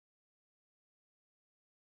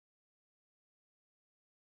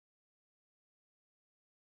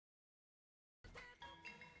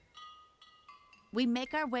We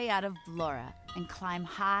make our way out of Vlora and climb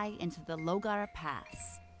high into the Llogara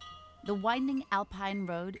Pass. The winding Alpine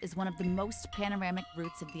road is one of the most panoramic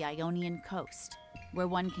routes of the Ionian coast, where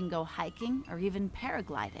one can go hiking or even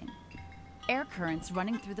paragliding. Air currents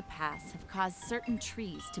running through the pass have caused certain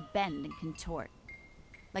trees to bend and contort,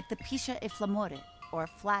 like the Piscia e Flamore, or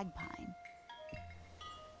flag pine.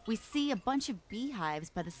 We see a bunch of beehives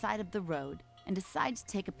by the side of the road and decide to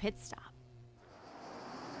take a pit stop.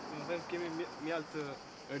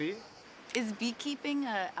 Is beekeeping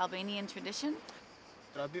an Albanian tradition?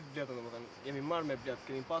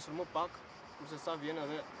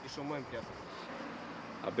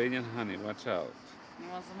 Albanian honey, watch out. You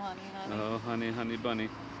want some honey, honey? Oh, honey, honey bunny.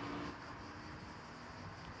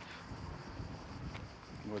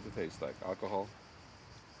 What does it taste like? Alcohol?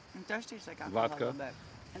 It does taste like alcohol Vodka? a little bit.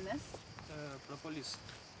 And this? Propolis.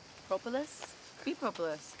 Propolis? Bee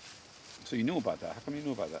propolis. So you knew about that. How come you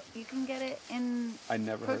knew about that? You can get it in I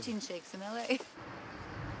never heard. protein shakes in LA.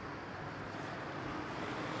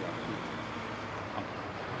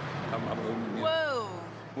 Whoa!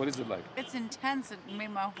 What is it like? It's intense. It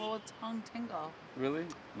made my whole tongue tingle. Really?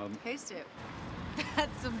 No. Taste it.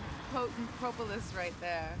 That's some potent propolis right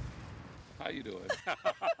there. How you doing?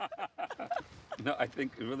 No, I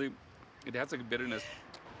think it really, it has like a bitterness.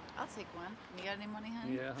 I'll take one. You got any money,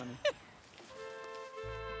 honey? Yeah, honey.